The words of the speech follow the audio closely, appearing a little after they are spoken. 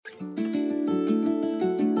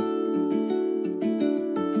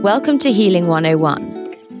Welcome to Healing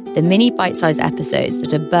 101, the mini bite-sized episodes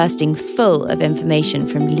that are bursting full of information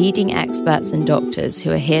from leading experts and doctors who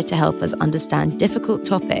are here to help us understand difficult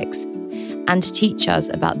topics and to teach us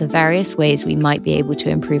about the various ways we might be able to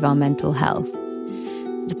improve our mental health.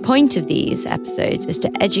 The point of these episodes is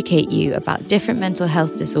to educate you about different mental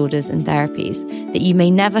health disorders and therapies that you may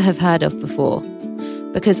never have heard of before,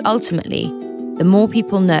 because ultimately, the more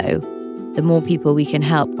people know, the more people we can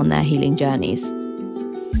help on their healing journeys.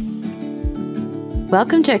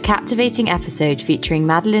 Welcome to a captivating episode featuring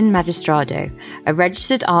Madeline Magistrado, a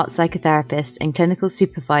registered art psychotherapist and clinical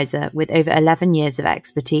supervisor with over 11 years of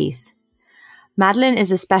expertise. Madeline is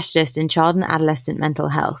a specialist in child and adolescent mental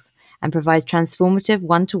health and provides transformative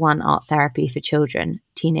one-to-one art therapy for children,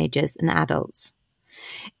 teenagers, and adults.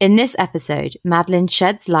 In this episode, Madeline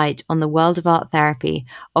sheds light on the world of art therapy,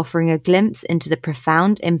 offering a glimpse into the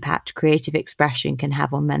profound impact creative expression can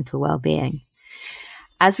have on mental well-being.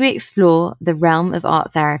 As we explore the realm of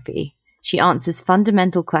art therapy, she answers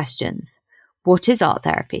fundamental questions. What is art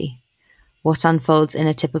therapy? What unfolds in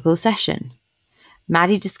a typical session?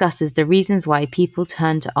 Maddie discusses the reasons why people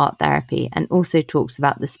turn to art therapy and also talks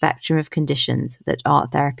about the spectrum of conditions that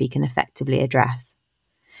art therapy can effectively address.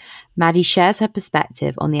 Maddie shares her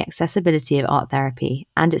perspective on the accessibility of art therapy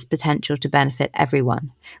and its potential to benefit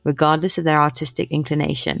everyone, regardless of their artistic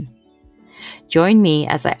inclination. Join me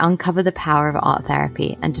as I uncover the power of art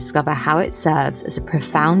therapy and discover how it serves as a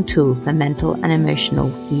profound tool for mental and emotional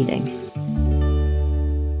healing.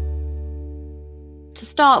 To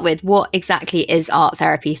start with, what exactly is art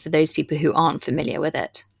therapy for those people who aren't familiar with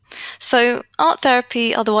it? So art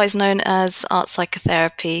therapy, otherwise known as art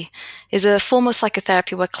psychotherapy, is a form of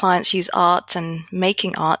psychotherapy where clients use art and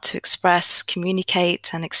making art to express,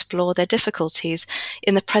 communicate, and explore their difficulties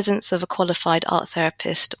in the presence of a qualified art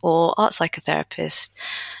therapist or art psychotherapist.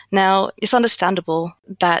 Now, it's understandable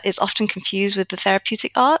that it's often confused with the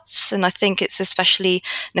therapeutic arts, and I think it's especially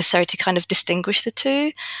necessary to kind of distinguish the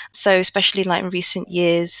two. So especially like in recent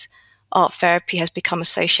years, art therapy has become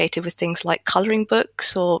associated with things like colouring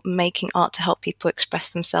books or making art to help people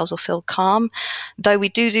express themselves or feel calm. Though we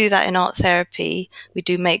do that in art therapy, we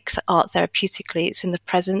do make art therapeutically. It's in the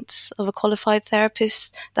presence of a qualified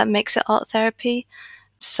therapist that makes it art therapy.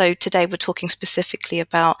 So today we're talking specifically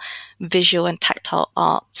about visual and tactile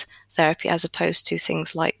art therapy as opposed to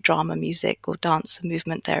things like drama, music, or dance and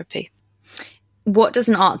movement therapy. What does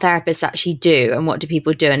an art therapist actually do, and what do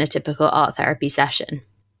people do in a typical art therapy session?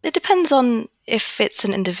 It depends on if it's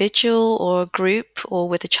an individual or a group or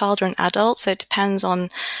with a child or an adult. So it depends on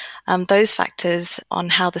those factors on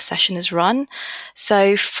how the session is run.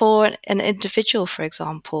 So for an individual, for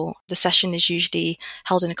example, the session is usually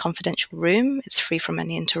held in a confidential room. It's free from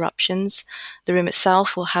any interruptions. The room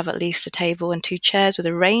itself will have at least a table and 2 chairs with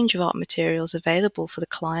a range of art materials available for the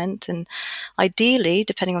client. And ideally,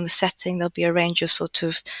 depending on the setting, there'll be a range of sort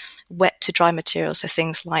of wet to dry materials, so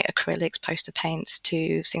things like acrylics, poster paints,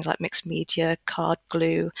 to things like mixed media, card,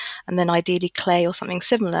 glue, and then ideally clay or something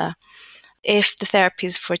similar. If the therapy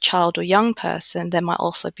is for a child or young person, there might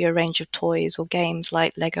also be a range of toys or games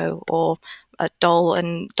like Lego or a doll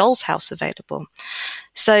and doll's house available.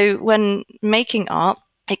 So when making art,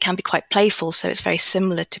 it can be quite playful, so it's very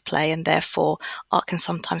similar to play, and therefore art can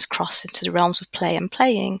sometimes cross into the realms of play and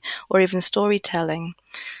playing, or even storytelling.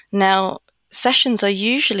 Now, sessions are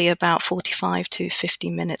usually about 45 to 50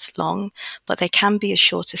 minutes long, but they can be as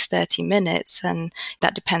short as 30 minutes, and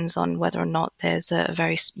that depends on whether or not there's a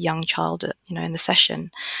very young child, in the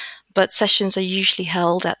session. But sessions are usually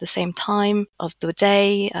held at the same time of the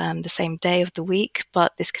day, the same day of the week,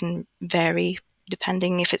 but this can vary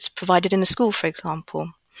depending if it's provided in a school, for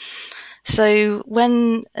example. So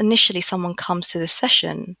when initially someone comes to the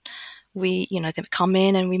session, they come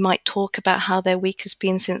in and we might talk about how their week has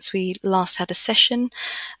been since we last had a session.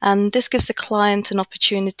 And this gives the client an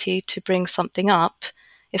opportunity to bring something up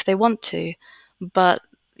if they want to. But,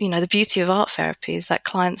 the beauty of art therapy is that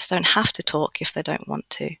clients don't have to talk if they don't want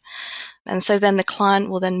to. And so then the client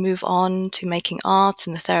will then move on to making art,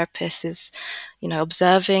 and the therapist is,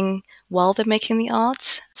 observing while they're making the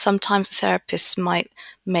art. Sometimes the therapist might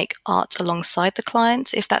make art alongside the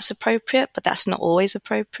client if that's appropriate, but that's not always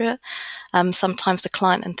appropriate. Sometimes the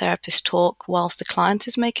client and therapist talk whilst the client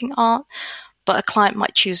is making art, but a client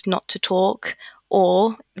might choose not to talk,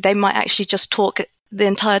 or they might actually just talk the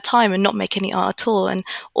entire time and not make any art at all. And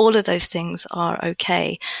all of those things are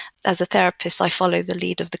okay. As a therapist, I follow the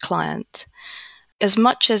lead of the client. As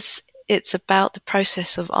much as it's about the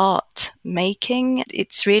process of art making.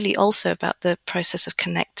 It's really also about the process of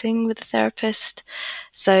connecting with the therapist.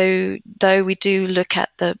 So though we do look at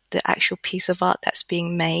the actual piece of art that's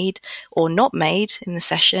being made or not made in the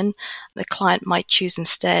session, the client might choose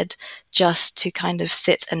instead just to kind of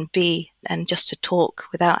sit and be and just to talk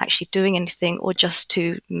without actually doing anything, or just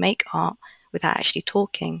to make art without actually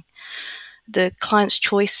talking. The client's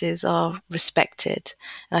choices are respected.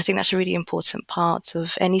 And I think that's a really important part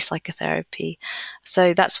of any psychotherapy.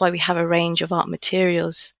 So that's why we have a range of art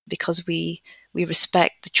materials, because we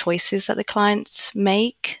respect the choices that the clients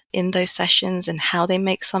make in those sessions and how they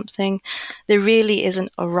make something. There really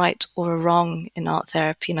isn't a right or a wrong in art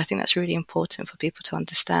therapy. And I think that's really important for people to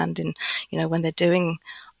understand. And, when they're doing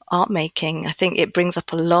art making, I think it brings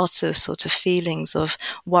up a lot of sort of feelings of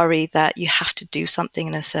worry that you have to do something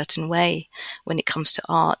in a certain way when it comes to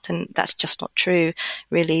art. And that's just not true.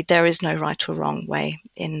 Really, there is no right or wrong way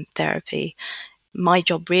in therapy. My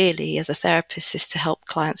job really as a therapist is to help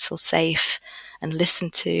clients feel safe and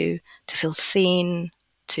listened to feel seen,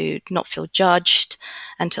 to not feel judged,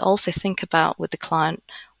 and to also think about with the client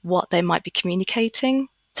what they might be communicating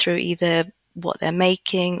through either what they're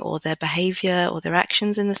making or their behavior or their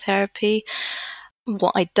actions in the therapy.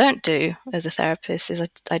 What I don't do as a therapist is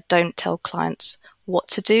I don't tell clients what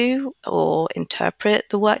to do or interpret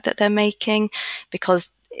the work that they're making, because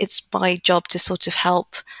it's my job to sort of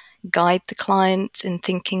help guide the client in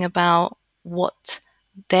thinking about what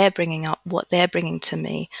they're bringing up, what they're bringing to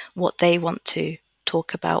me, what they want to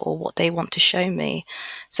talk about or what they want to show me.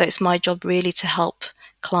 So it's my job really to help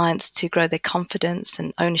clients to grow their confidence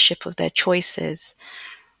and ownership of their choices.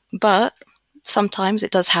 But sometimes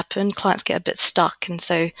it does happen, clients get a bit stuck. And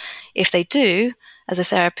so if they do, as a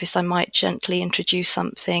therapist, I might gently introduce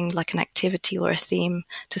something like an activity or a theme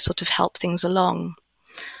to sort of help things along.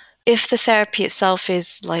 If the therapy itself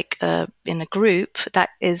is like in a group, that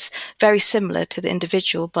is very similar to the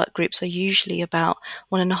individual, but groups are usually about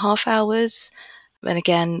 1.5 hours. And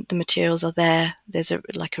again, the materials are there. There's a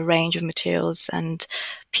range of materials, and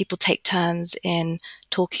people take turns in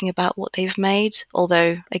talking about what they've made.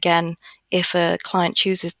 Although, again, if a client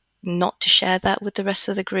chooses not to share that with the rest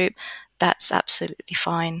of the group, that's absolutely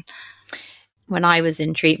fine. When I was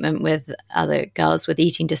in treatment with other girls with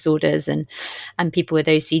eating disorders and people with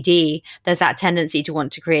OCD, there's that tendency to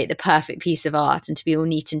want to create the perfect piece of art and to be all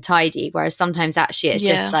neat and tidy. Whereas sometimes actually it's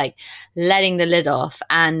just like letting the lid off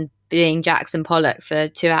and being Jackson Pollock for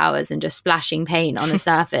 2 hours and just splashing paint on a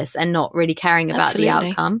surface and not really caring about the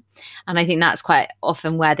outcome. And I think that's quite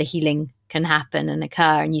often where the healing can happen and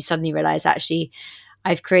occur. And you suddenly realize, actually,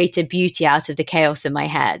 I've created beauty out of the chaos in my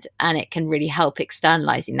head, and it can really help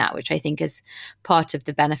externalizing that, which I think is part of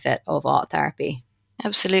the benefit of art therapy.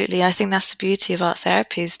 Absolutely. I think that's the beauty of art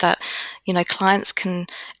therapy, is that, clients can,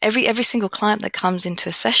 every single client that comes into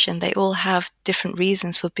a session, they all have different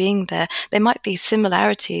reasons for being there. There might be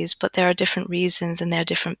similarities, but there are different reasons and they're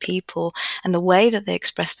different people. And the way that they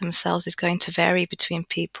express themselves is going to vary between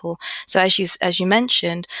people. So as you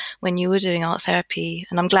mentioned, when you were doing art therapy,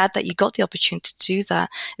 and I'm glad that you got the opportunity to do that,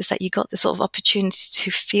 is that you got the sort of opportunity to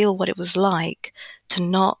feel what it was like to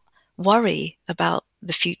not worry about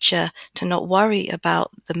the future, to not worry about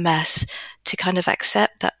the mess, to kind of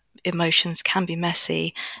accept that emotions can be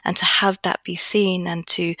messy, and to have that be seen and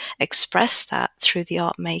to express that through the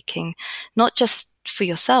art making, not just for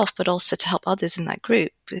yourself, but also to help others in that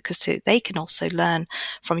group, because they can also learn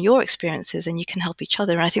from your experiences and you can help each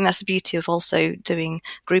other. And I think that's the beauty of also doing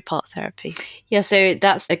group art therapy. Yeah, so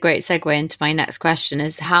that's a great segue into my next question,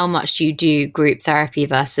 is how much do you do group therapy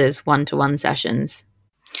versus one-to-one sessions?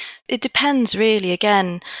 It depends really.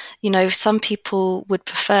 Again, some people would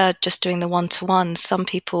prefer just doing the one-to-one. Some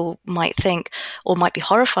people might think or might be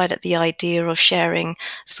horrified at the idea of sharing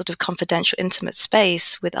sort of confidential, intimate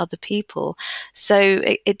space with other people. So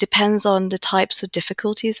it depends on the types of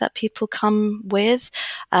difficulties that people come with,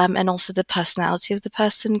 and also the personality of the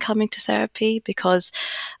person coming to therapy, because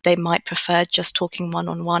they might prefer just talking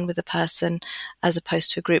one-on-one with a person as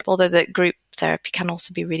opposed to a group, although the group therapy can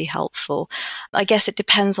also be really helpful. I guess it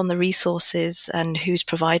depends on the resources and who's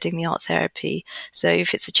providing the art therapy. So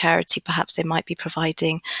if it's a charity, perhaps they might be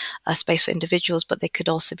providing a space for individuals, but they could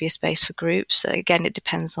also be a space for groups. So again, it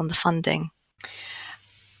depends on the funding.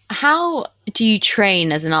 How do you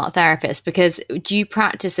train as an art therapist? Because do you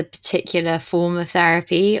practice a particular form of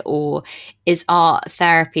therapy, or is art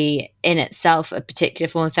therapy in itself a particular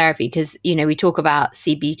form of therapy? Because, we talk about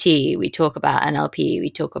CBT, we talk about NLP,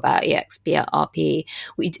 we talk about EXPRP.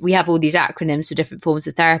 We have all these acronyms for different forms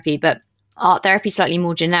of therapy, but art therapy is slightly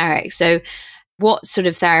more generic. So what sort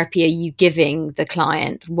of therapy are you giving the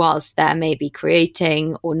client whilst they're maybe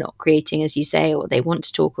creating or not creating, as you say, or they want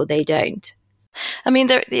to talk or they don't? I mean,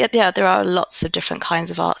 there are lots of different kinds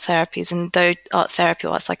of art therapies, and though art therapy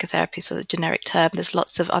or art psychotherapy is sort of a generic term, there's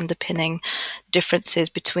lots of underpinning differences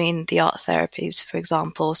between the art therapies, for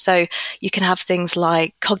example. So you can have things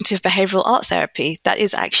like cognitive behavioral art therapy. That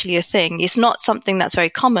is actually a thing. It's not something that's very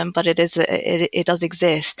common, but it does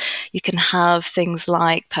exist. You can have things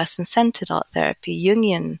like person-centered art therapy,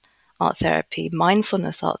 Jungian art therapy,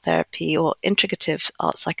 mindfulness art therapy, or integrative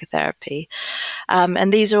art psychotherapy.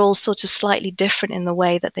 And these are all sort of slightly different in the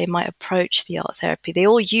way that they might approach the art therapy. They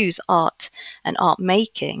all use art and art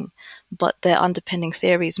making, but their underpinning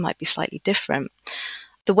theories might be slightly different.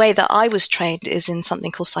 The way that I was trained is in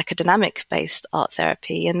something called psychodynamic-based art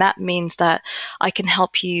therapy, and that means that I can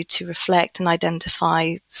help you to reflect and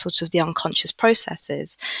identify sort of the unconscious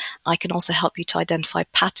processes. I can also help you to identify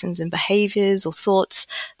patterns in behaviors or thoughts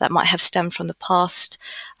that might have stemmed from the past,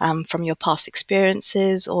 from your past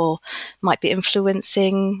experiences, or might be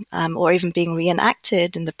influencing or even being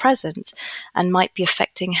reenacted in the present, and might be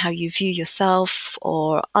affecting how you view yourself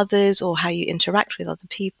or others, or how you interact with other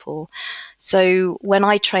people. So when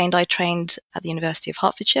I trained at the University of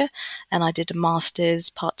Hertfordshire, and I did a master's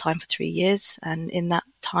part-time for 3 years. And in that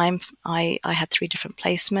time, I had 3 different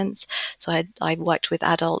placements. So I worked with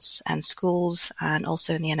adults and schools, and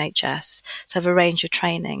also in the NHS. So I have a range of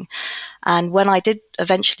training. And when I did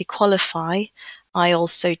eventually qualify, I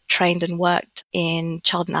also trained and worked in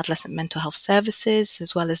child and adolescent mental health services,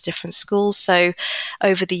 as well as different schools. So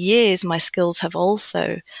over the years, my skills have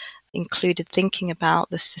also included thinking about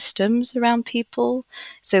the systems around people.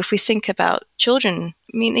 So if we think about children,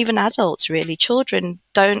 I mean, even adults really, children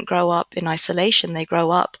don't grow up in isolation. They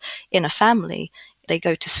grow up in a family. They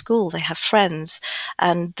go to school, they have friends,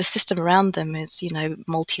 and the system around them is,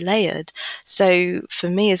 multi-layered. So for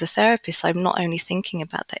me as a therapist, I'm not only thinking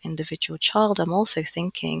about that individual child, I'm also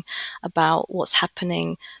thinking about what's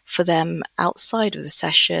happening for them outside of the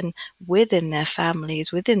session, within their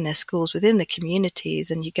families, within their schools, within the communities,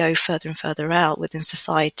 and you go further and further out within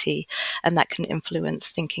society, and that can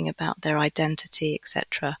influence thinking about their identity,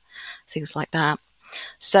 etc., things like that.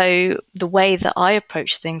 So the way that I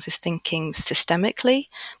approach things is thinking systemically,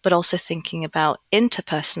 but also thinking about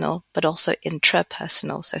interpersonal, but also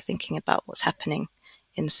intrapersonal. So thinking about what's happening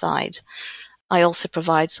inside. I also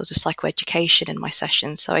provide sort of psychoeducation in my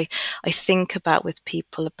sessions. So I think about with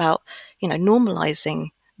people about,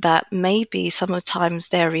 normalizing that maybe sometimes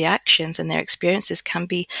their reactions and their experiences can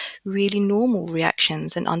be really normal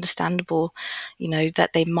reactions and understandable, that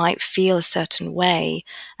they might feel a certain way,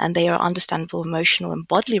 and they are understandable emotional and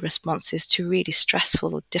bodily responses to really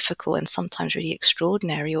stressful or difficult and sometimes really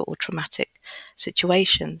extraordinary or traumatic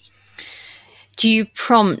situations. Do you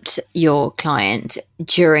prompt your client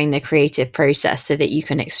during the creative process so that you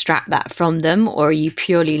can extract that from them, or are you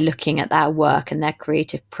purely looking at their work and their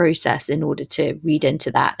creative process in order to read into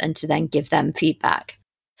that and to then give them feedback?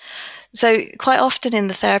 So quite often in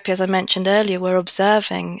the therapy, as I mentioned earlier, we're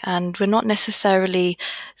observing, and we're not necessarily,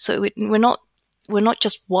 we're not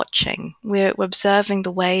just watching, we're observing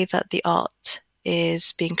the way that the art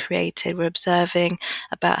is being created. We're observing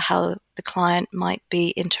about how the client might be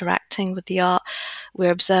interacting with the art.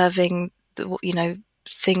 We're observing,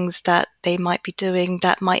 things that they might be doing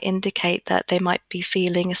that might indicate that they might be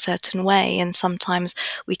feeling a certain way. And sometimes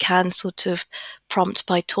we can sort of prompt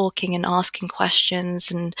by talking and asking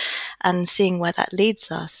questions and seeing where that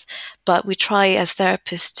leads us. But we try as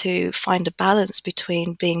therapists to find a balance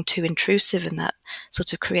between being too intrusive in that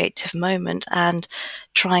sort of creative moment and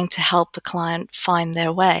trying to help a client find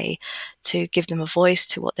their way, to give them a voice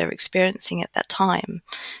to what they're experiencing at that time.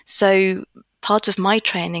 So part of my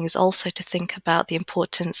training is also to think about the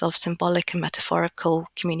importance of symbolic and metaphorical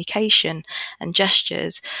communication and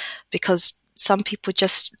gestures, because some people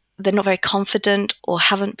they're not very confident or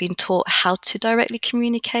haven't been taught how to directly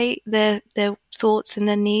communicate their thoughts and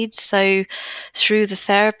their needs. So through the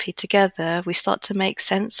therapy together, we start to make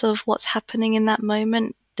sense of what's happening in that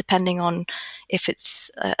moment, depending on if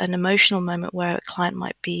it's an emotional moment where a client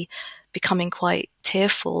might be becoming quite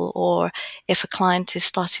tearful, or if a client is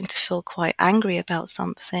starting to feel quite angry about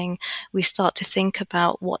something, we start to think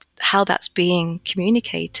about how that's being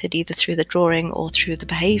communicated, either through the drawing or through the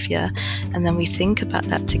behavior, and then we think about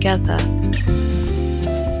that together.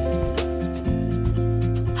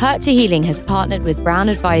 Hurt to Healing has partnered with Brown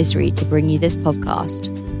Advisory to bring you this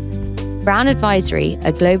podcast. Brown Advisory,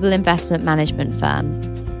 a global investment management firm,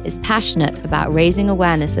 is passionate about raising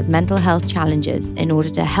awareness of mental health challenges in order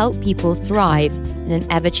to help people thrive in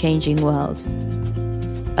an ever-changing world.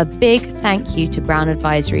 A big thank you to Brown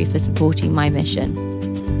Advisory for supporting my mission.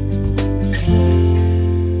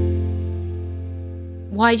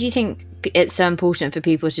 Why do you think it's so important for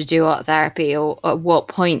people to do art therapy, or at what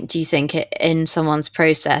point do you think in someone's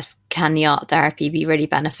process can the art therapy be really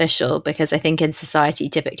beneficial? Because I think in society,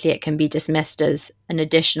 typically it can be dismissed as an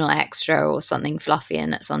additional extra or something fluffy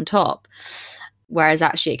and it's on top. Whereas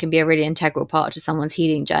actually it can be a really integral part to someone's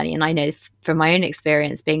healing journey. And I know from my own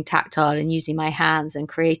experience, being tactile and using my hands and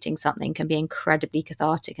creating something can be incredibly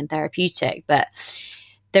cathartic and therapeutic. But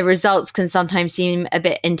the results can sometimes seem a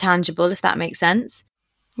bit intangible, if that makes sense.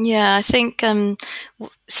 Yeah, I think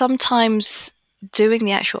sometimes doing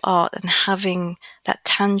the actual art and having that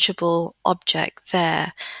tangible object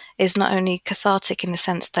there is not only cathartic in the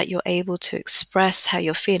sense that you're able to express how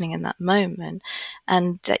you're feeling in that moment,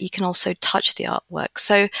 and that you can also touch the artwork.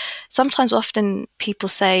 So sometimes often people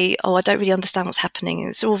say, oh, I don't really understand what's happening.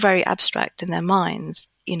 It's all very abstract in their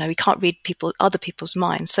minds. You know, we can't read other people's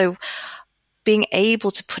minds. So being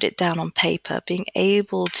able to put it down on paper, being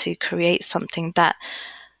able to create something that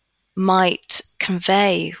might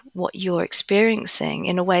convey what you're experiencing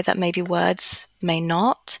in a way that maybe words may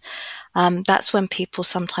not. That's when people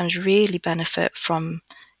sometimes really benefit from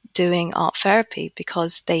doing art therapy,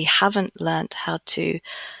 because they haven't learned how to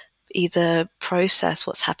either process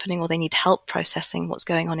what's happening, or they need help processing what's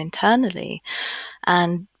going on internally.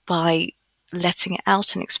 And by letting it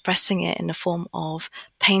out and expressing it in the form of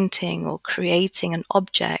painting or creating an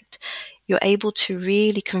object, you're able to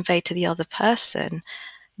really convey to the other person,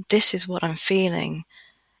 this is what I'm feeling.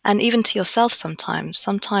 And even to yourself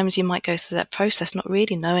sometimes you might go through that process not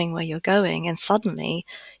really knowing where you're going, and suddenly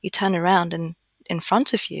you turn around and in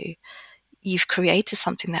front of you, you've created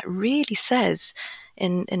something that really says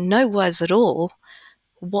in no words at all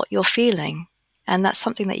what you're feeling. And that's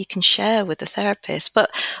something that you can share with the therapist. But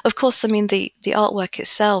of course, I mean, the artwork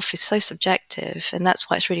itself is so subjective, and that's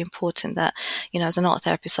why it's really important that, you know, as an art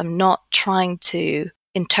therapist, I'm not trying to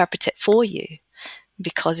interpret it for you,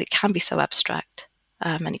 because it can be so abstract,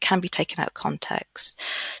 and it can be taken out of context.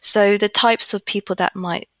 So the types of people that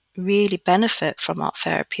might really benefit from art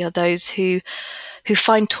therapy are those who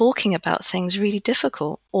find talking about things really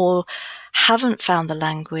difficult, or haven't found the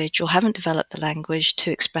language or haven't developed the language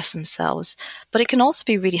to express themselves. But it can also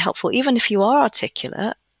be really helpful, even if you are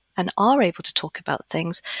articulate and are able to talk about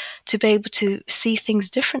things, to be able to see things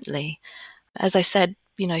differently. As I said,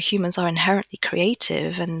 you know, humans are inherently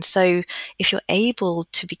creative. And so if you're able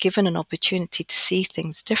to be given an opportunity to see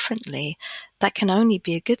things differently, that can only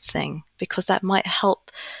be a good thing, because that might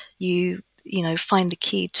help you, you know, find the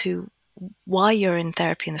key to why you're in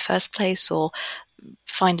therapy in the first place, or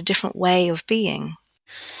find a different way of being.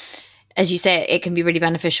 As you say, it can be really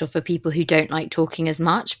beneficial for people who don't like talking as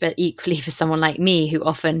much, but equally for someone like me who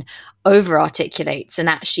often over-articulates, and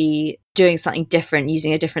actually doing something different,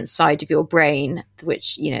 using a different side of your brain,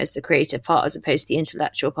 which, you know, is the creative part as opposed to the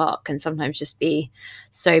intellectual part, can sometimes just be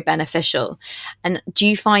so beneficial. And do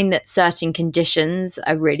you find that certain conditions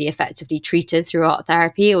are really effectively treated through art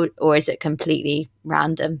therapy, or is it completely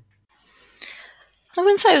random? I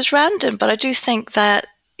wouldn't say it was random, but I do think that,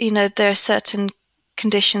 you know, there are certain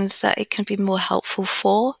conditions that it can be more helpful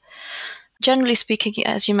for. Generally speaking,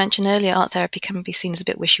 as you mentioned earlier, art therapy can be seen as a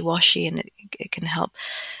bit wishy-washy, and it can help,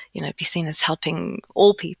 you know, be seen as helping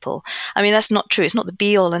all people. I mean, that's not true. It's not the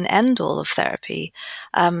be-all and end-all of therapy.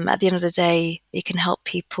 At the end of the day, it can help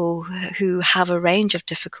people who have a range of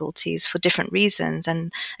difficulties for different reasons.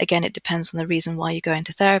 And again, it depends on the reason why you go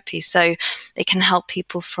into therapy. So it can help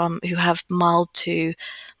people who have mild to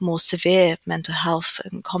more severe mental health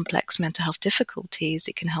and complex mental health difficulties.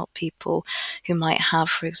 It can help people who might have,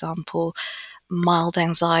 for example, mild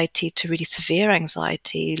anxiety to really severe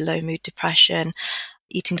anxiety, low mood depression,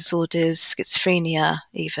 eating disorders, schizophrenia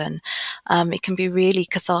even. It can be really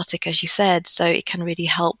cathartic, as you said, so it can really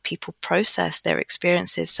help people process their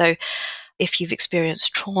experiences. So if you've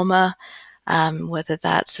experienced trauma, whether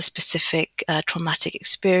that's a specific traumatic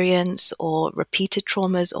experience, or repeated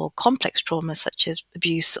traumas, or complex traumas such as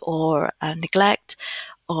abuse or neglect,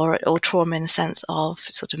 or trauma in the sense of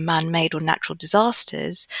sort of man-made or natural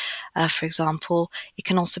disasters, for example, it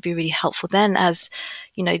can also be really helpful then, as,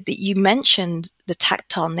 you know, you mentioned the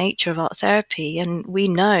tactile nature of art therapy, and we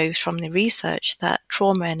know from the research that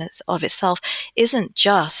trauma in of itself isn't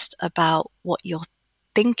just about what you're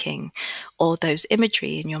thinking or those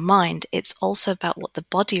imagery in your mind. It's also about what the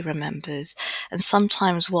body remembers. And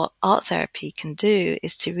sometimes what art therapy can do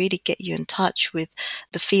is to really get you in touch with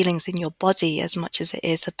the feelings in your body, as much as it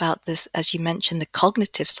is about this, as you mentioned, the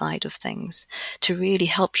cognitive side of things, to really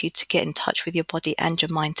help you to get in touch with your body and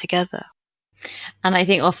your mind together. And I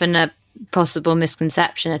think often possible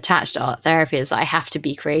misconception attached to art therapy is that I have to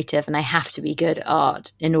be creative and I have to be good at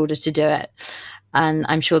art in order to do it. And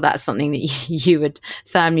I'm sure that's something that you would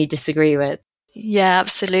firmly disagree with. Yeah,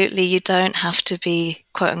 absolutely. You don't have to be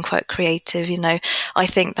quote unquote creative. I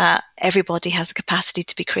think that everybody has a capacity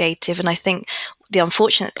to be creative. And I think the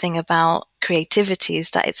unfortunate thing about creativity is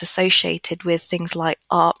that it's associated with things like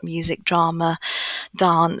art, music, drama,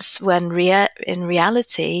 dance, when in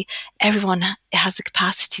reality, everyone has a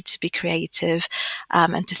capacity to be creative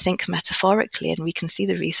and to think metaphorically. And we can see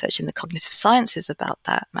the research in the cognitive sciences about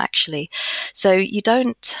that, actually. So you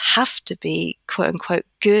don't have to be, quote unquote,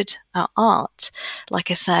 good at art.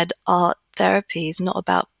 Like I said, art therapy is not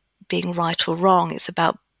about being right or wrong. It's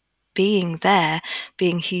about being there,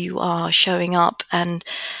 being who you are, showing up and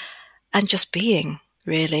just being,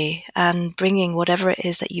 really, and bringing whatever it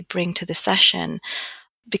is that you bring to the session.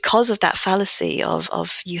 Because of that fallacy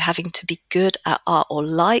of you having to be good at art or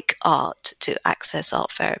like art to access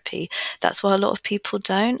art therapy, that's why a lot of people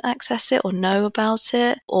don't access it or know about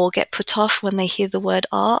it or get put off when they hear the word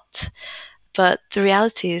art. But the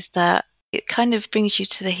reality is that it kind of brings you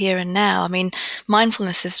to the here and now. I mean,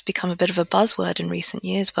 mindfulness has become a bit of a buzzword in recent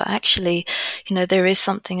years, but actually, there is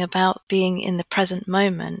something about being in the present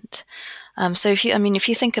moment. So if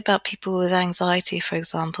you think about people with anxiety, for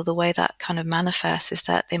example, the way that kind of manifests is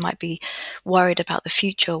that they might be worried about the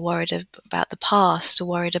future, worried about the past, or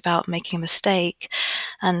worried about making a mistake.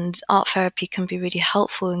 And art therapy can be really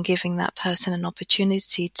helpful in giving that person an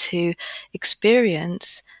opportunity to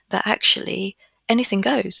experience that actually anything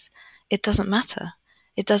goes. It doesn't matter.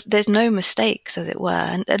 There's no mistakes, as it were.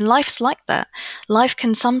 And life's like that. Life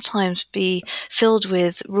can sometimes be filled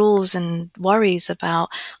with rules and worries about,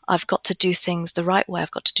 I've got to do things the right way.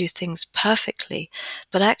 I've got to do things perfectly.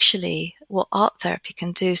 But actually, what art therapy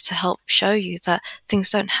can do is to help show you that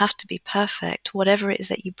things don't have to be perfect. Whatever it is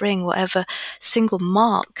that you bring, whatever single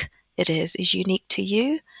mark it is unique to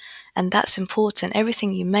you. And that's important.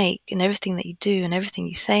 Everything you make and everything that you do and everything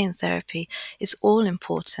you say in therapy is all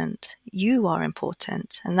important. You are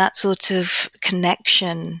important. And that sort of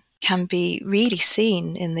connection can be really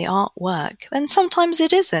seen in the artwork. And sometimes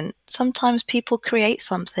it isn't. Sometimes people create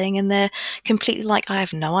something and they're completely like, I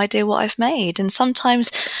have no idea what I've made. And sometimes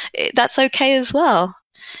that's okay as well.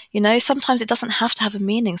 Sometimes it doesn't have to have a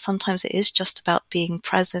meaning. Sometimes it is just about being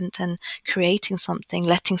present and creating something,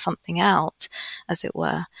 letting something out, as it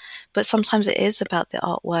were. But sometimes it is about the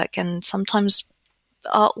artwork, and sometimes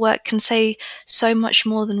artwork can say so much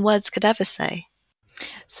more than words could ever say.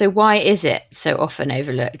 So why is it so often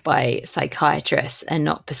overlooked by psychiatrists and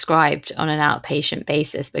not prescribed on an outpatient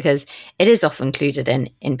basis? Because it is often included in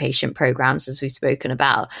inpatient programs, as we've spoken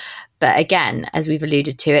about. But again, as we've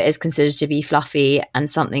alluded to, it is considered to be fluffy and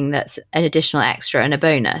something that's an additional extra and a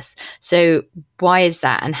bonus. So why is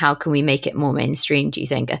that, and how can we make it more mainstream, do you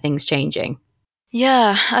think? Are things changing?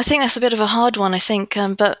 Yeah, I think that's a bit of a hard one, I think.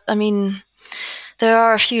 But I mean, there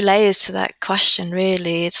are a few layers to that question,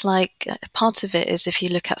 really. It's like part of it is if you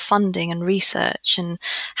look at funding and research and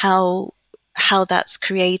how that's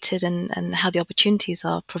created and how the opportunities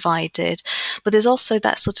are provided. But there's also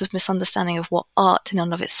that sort of misunderstanding of what art in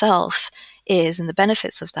and of itself is and the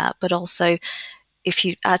benefits of that. But also, if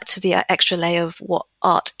you add to the extra layer of what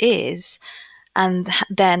art is, and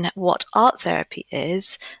then what art therapy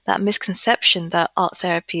is, that misconception that art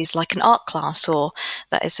therapy is like an art class, or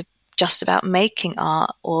that it's just about making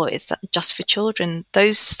art, or it's just for children,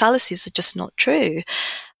 those fallacies are just not true.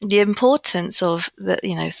 The importance of the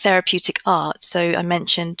therapeutic art. So I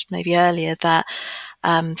mentioned maybe earlier that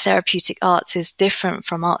therapeutic arts is different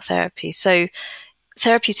from art therapy. So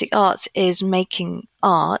therapeutic arts is making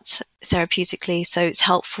art therapeutically, so it's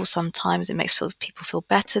helpful sometimes. It makes people feel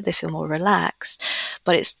better, they feel more relaxed.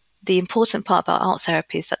 But it's the important part about art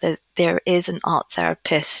therapy is that there is an art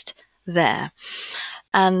therapist there.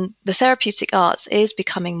 And the therapeutic arts is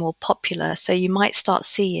becoming more popular. So you might start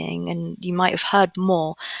seeing, and you might have heard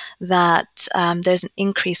more, that there's an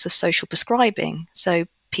increase of social prescribing. So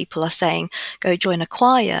people are saying, go join a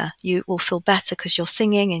choir. You will feel better because you're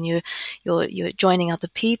singing and you're joining other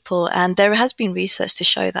people. And there has been research to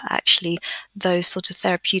show that actually those sort of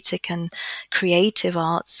therapeutic and creative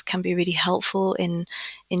arts can be really helpful in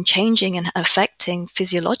changing and affecting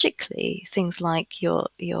physiologically things like your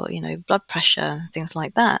blood pressure, things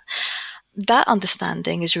like that. That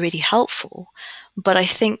understanding is really helpful. But I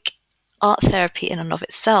think art therapy in and of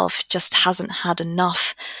itself just hasn't had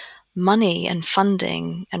enough money and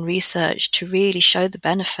funding and research to really show the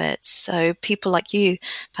benefits. So people like you,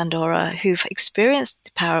 Pandora, who've experienced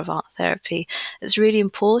the power of art therapy, it's really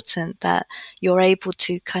important that you're able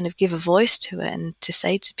to kind of give a voice to it and to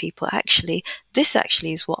say to people, actually, this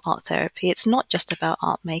actually is what art therapy, it's not just about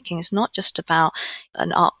art making, it's not just about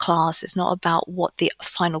an art class, it's not about what the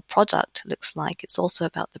final product looks like, it's also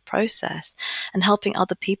about the process, and helping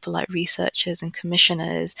other people like researchers and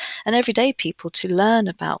commissioners and everyday people to learn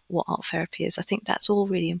about what art therapy is. I think that's all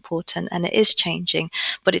really important, and it is changing,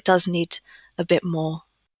 but it does need a bit more.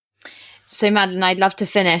 So, Madeline, I'd love to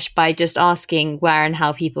finish by just asking where and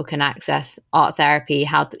how people can access art therapy.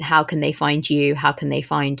 How can they find you? How can they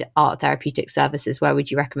find art therapeutic services? Where would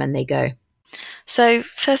you recommend they go? So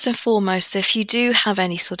first and foremost, if you do have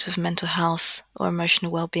any sort of mental health or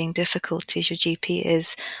emotional well-being difficulties, your GP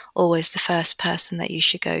is always the first person that you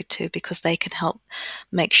should go to, because they can help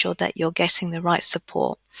make sure that you're getting the right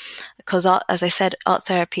support. Because as I said, art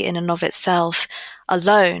therapy in and of itself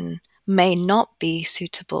alone may not be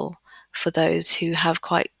suitable for those who have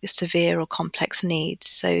quite severe or complex needs.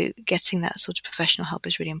 So getting that sort of professional help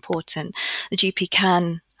is really important. The GP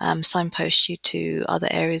can signpost you to other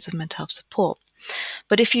areas of mental health support.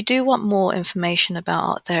 But if you do want more information about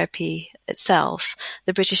art therapy itself,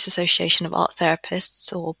 the British Association of Art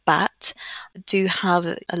Therapists, or BAT, do have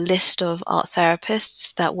a list of art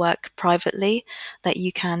therapists that work privately that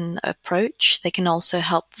you can approach. They can also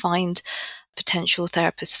help find potential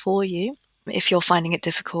therapists for you if you're finding it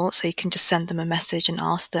difficult. So you can just send them a message and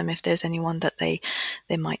ask them if there's anyone that they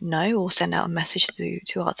might know, or send out a message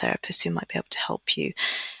to art therapists who might be able to help you.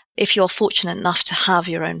 If you're fortunate enough to have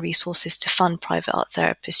your own resources to fund private art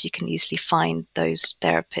therapists, you can easily find those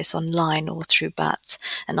therapists online or through BAT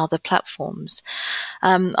and other platforms.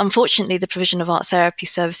 Unfortunately, the provision of art therapy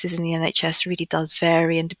services in the NHS really does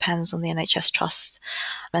vary and depends on the NHS trusts.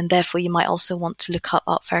 And therefore, you might also want to look up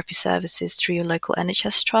art therapy services through your local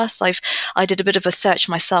NHS trust. I did a bit of a search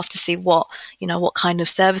myself to see what kind of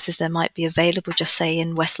services there might be available, just say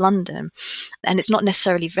in West London. And it's not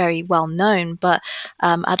necessarily very well known, but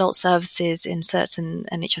adult services in certain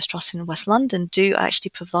NHS trusts in West London do actually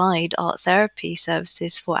provide art therapy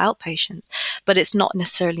services for outpatients, but it's not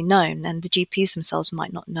necessarily known, and the GPs themselves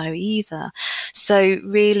might not know either. So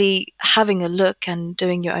really having a look and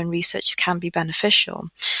doing your own research can be beneficial.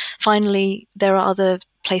 Finally, there are other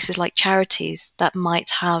places like charities that might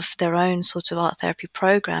have their own sort of art therapy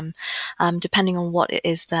program, depending on what it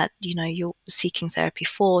is that you're seeking therapy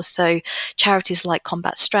for. So charities like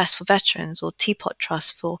Combat Stress for veterans, or Teapot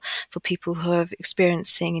Trust for people who are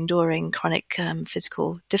enduring chronic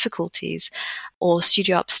physical difficulties, or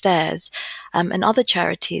Studio Upstairs, and other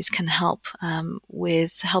charities can help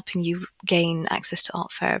with helping you gain access to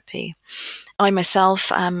art therapy. I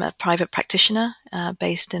myself am a private practitioner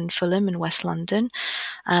based in Fulham in West London,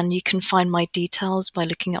 and you can find my details by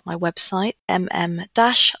looking at my website,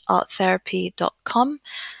 mm-arttherapy.com.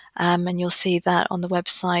 And you'll see that on the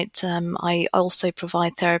website. I also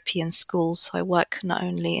provide therapy in schools. So I work not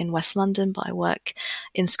only in West London, but I work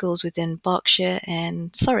in schools within Berkshire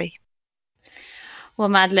and Surrey. Well,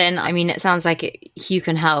 Madeline, I mean, it sounds like you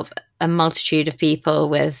can help a multitude of people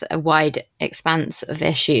with a wide expanse of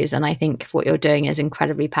issues. And I think what you're doing is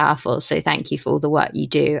incredibly powerful. So thank you for all the work you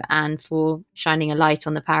do and for shining a light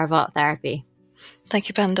on the power of art therapy. Thank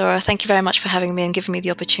you, Pandora. Thank you very much for having me and giving me the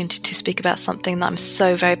opportunity to speak about something that I'm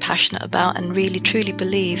so very passionate about and really, truly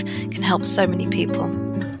believe can help so many people.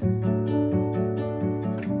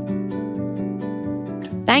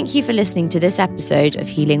 Thank you for listening to this episode of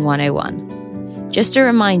Healing 101. Just a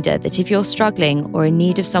reminder that if you're struggling or in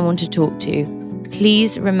need of someone to talk to,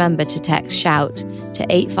 please remember to text SHOUT to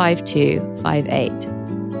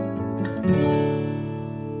 85258.